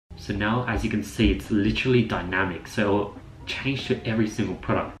So now, as you can see, it's literally dynamic. So it'll change to every single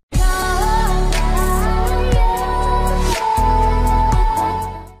product.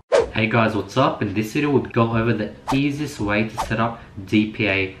 Hey guys, what's up? In this video we'll go over the easiest way to set up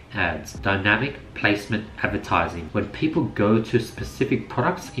DPA ads, dynamic placement advertising. When people go to specific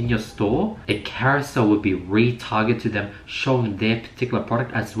products in your store, a carousel will be retargeted to them, showing their particular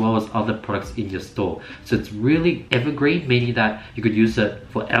product as well as other products in your store. So it's really evergreen, meaning that you could use it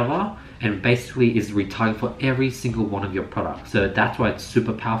forever, and basically is retargeted for every single one of your products. So that's why it's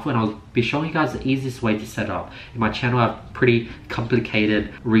super powerful, and I'll be showing you guys the easiest way to set up. In my channel I have pretty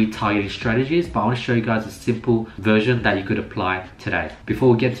complicated retargeting strategies, but I want to show you guys a simple version that you could apply today.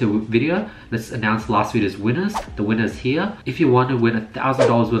 Before we get to the video, let's announce last video's winners. The winners here. If you want to win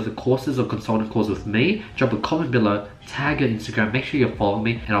 $1,000 worth of courses or consulting calls with me, drop a comment below, tag your Instagram, make sure you're following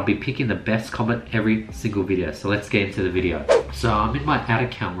me, and I'll be picking the best comment every single video. So let's get into the video. So I'm in my ad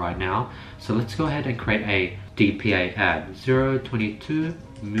account right now. So let's go ahead and create a DPA ad. 022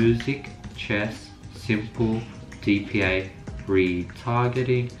 music chess simple DPA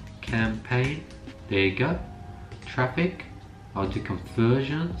retargeting campaign. There you go. Traffic. I'll do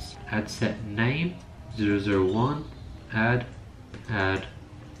conversions. Ad set name 001 ad. I'll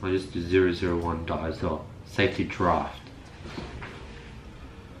just do 001 as well. Safety draft.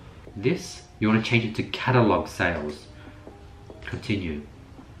 This you want to change it to catalog sales. Continue.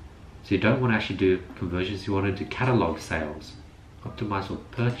 So you don't want to actually do conversions, you want to do catalog sales. Optimize for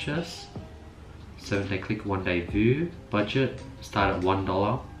purchase. 7-day click, 1-day view. Budget start at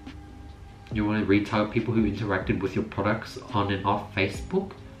 $1. You want to retarget people who interacted with your products on and off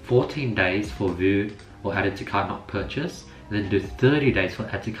Facebook. 14 days for view or added to cart not purchase. And then do 30 days for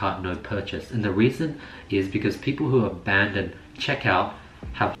add to cart no purchase. And the reason is because people who abandon checkout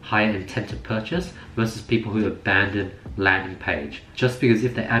have higher intent to purchase versus people who abandon landing page. Just because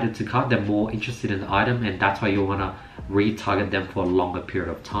if they added to cart, they're more interested in the item, and that's why you want to retarget them for a longer period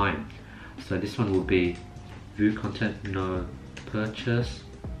of time. So this one will be view content no purchase,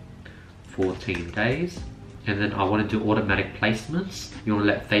 14 days. And then I want to do automatic placements. You want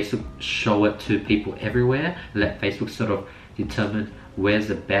to let Facebook show it to people everywhere, let Facebook sort of determine where's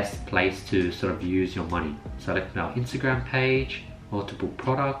the best place to sort of use your money. Select our Instagram page, multiple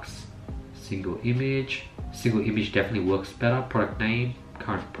products, single image. Single image definitely works better. Product name,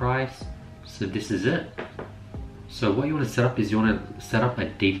 current price. So this is it. So what you want to set up is you want to set up a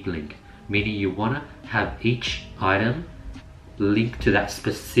deep link, meaning you want to have each item link to that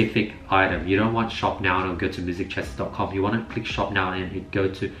specific item. You don't want shop now and it'll go to musicchest.com. You want to click shop now and it go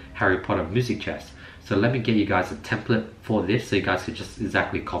to Harry Potter music chest. So let me get you guys a template for this so you guys can just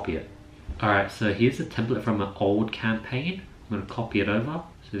exactly copy it. Alright, so here's a template from an old campaign. I'm going to copy it over.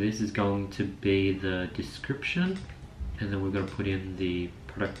 So this is going to be the description, and then we're going to put in the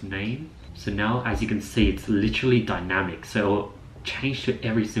product name. So now, as you can see, it's literally dynamic. So it'll change to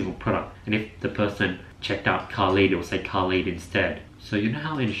every single product. And if the person checked out car lead, it will say car lead instead. So you know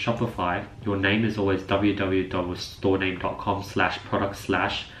how in Shopify, your name is always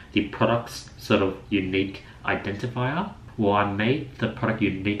www.storename.com/product/ the product's sort of unique identifier? Well, I made the product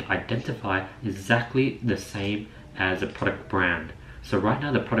unique identifier exactly the same as a product brand. So right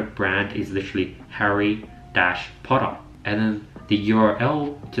now the product brand is literally Harry-Potter, and then the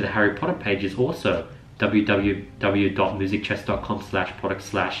URL to the Harry Potter page is also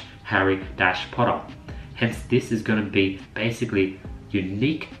www.musicchest.com/product/Harry-Potter. Hence this is going to be basically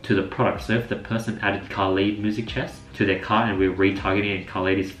unique to the product. So if the person added car lead music chest to their cart and we're retargeting and car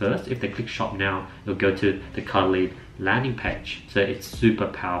lead is first, if they click shop now, it'll go to the car lead landing page. So it's super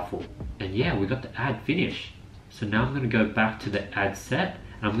powerful. And yeah, we got the ad finished. So now I'm going to go back to the ad set,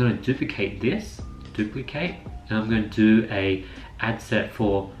 and I'm going to duplicate this, and I'm going to do a ad set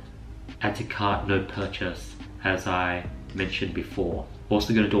for add to cart no purchase, as I mentioned before.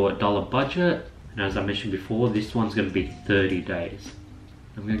 Also going to do a $1 budget, and as I mentioned before, this one's going to be 30 days.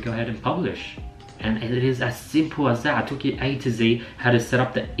 I'm going to go ahead and publish. And it is as simple as that. I took you A to Z how to set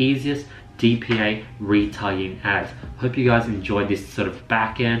up the easiest DPA retargeting ads. Hope you guys enjoyed this sort of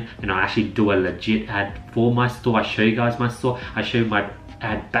back end, and I actually do a legit ad for my store. I show you guys my store, I show you my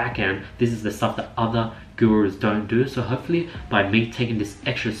ad back end. This is the stuff that other gurus don't do. So hopefully by me taking this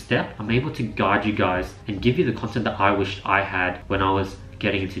extra step, I'm able to guide you guys and give you the content that I wished I had when I was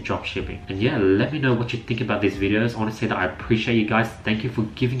getting into dropshipping. And yeah, let me know what you think about these videos. I want to say that I appreciate you guys. Thank you for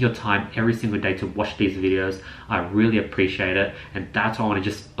giving your time every single day to watch these videos. I really appreciate it, and that's why I want to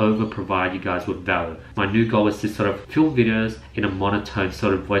just over provide you guys with value. My new goal is to sort of film videos in a monotone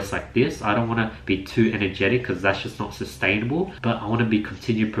sort of voice like this. I don't want to be too energetic because that's just not sustainable, but I want to be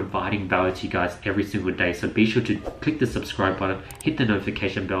continue providing value to you guys every single day. So be sure to click the subscribe button, hit the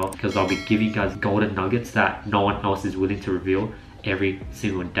notification bell, because I'll be giving you guys golden nuggets that no one else is willing to reveal every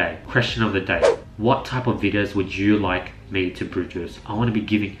single day. Question of the day: what type of videos would you like me to produce? I want to be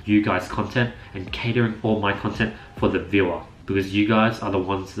giving you guys content and catering all my content for the viewer, because you guys are the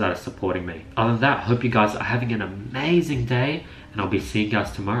ones that are supporting me. Other than that, I hope you guys are having an amazing day, and I'll be seeing you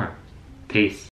guys tomorrow. Peace.